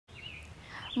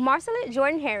Marcelite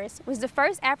Jordan Harris was the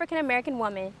first African-American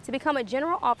woman to become a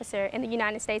general officer in the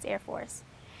United States Air Force.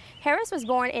 Harris was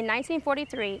born in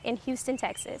 1943 in Houston,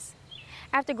 Texas.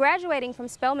 After graduating from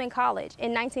Spelman College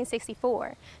in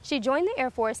 1964, she joined the Air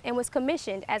Force and was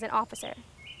commissioned as an officer.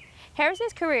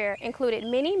 Harris's career included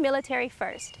many military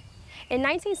firsts. In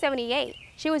 1978,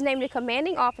 she was named a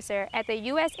commanding officer at the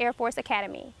U.S. Air Force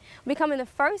Academy, becoming the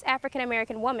first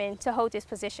African-American woman to hold this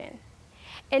position.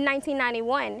 In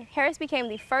 1991, Harris became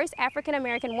the first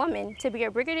African-American woman to be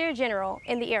a brigadier general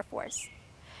in the Air Force.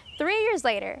 3 years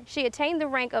later, she attained the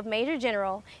rank of Major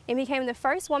General and became the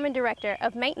first woman director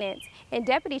of maintenance and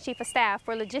Deputy Chief of Staff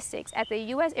for logistics at the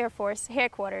U.S. Air Force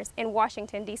headquarters in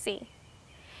Washington, D.C.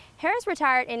 Harris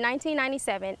retired in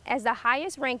 1997 as the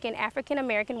highest-ranking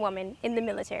African-American woman in the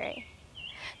military.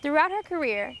 Throughout her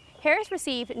career, Harris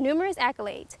received numerous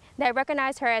accolades that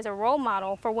recognized her as a role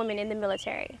model for women in the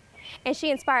military, and she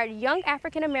inspired young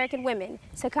African-American women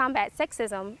to combat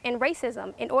sexism and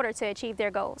racism in order to achieve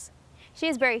their goals. She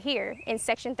is buried here in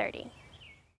Section 30.